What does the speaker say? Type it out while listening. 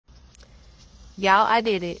Y'all, I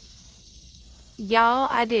did it. Y'all,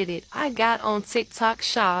 I did it. I got on TikTok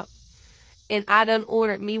Shop and I done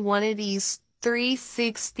ordered me one of these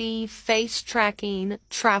 360 face tracking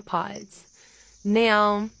tripods.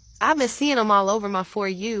 Now, I've been seeing them all over my For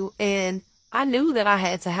You, and I knew that I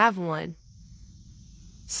had to have one.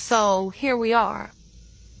 So here we are.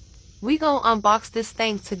 We gonna unbox this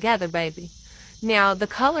thing together, baby. Now, the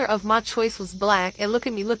color of my choice was black, and look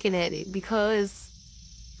at me looking at it because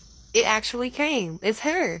it actually came. It's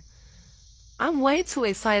her. I'm way too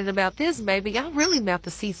excited about this, baby. I'm really about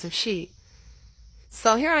to see some shit.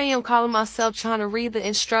 So here I am calling myself trying to read the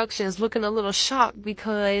instructions, looking a little shocked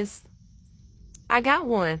because I got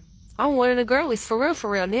one. I'm one of the girlies for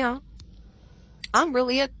real now. I'm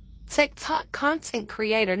really a TikTok content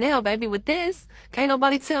creator now, baby. With this, can't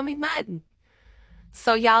nobody tell me nothing.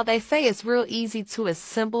 So y'all, they say it's real easy to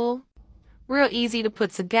assemble, real easy to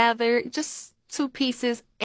put together, just two pieces.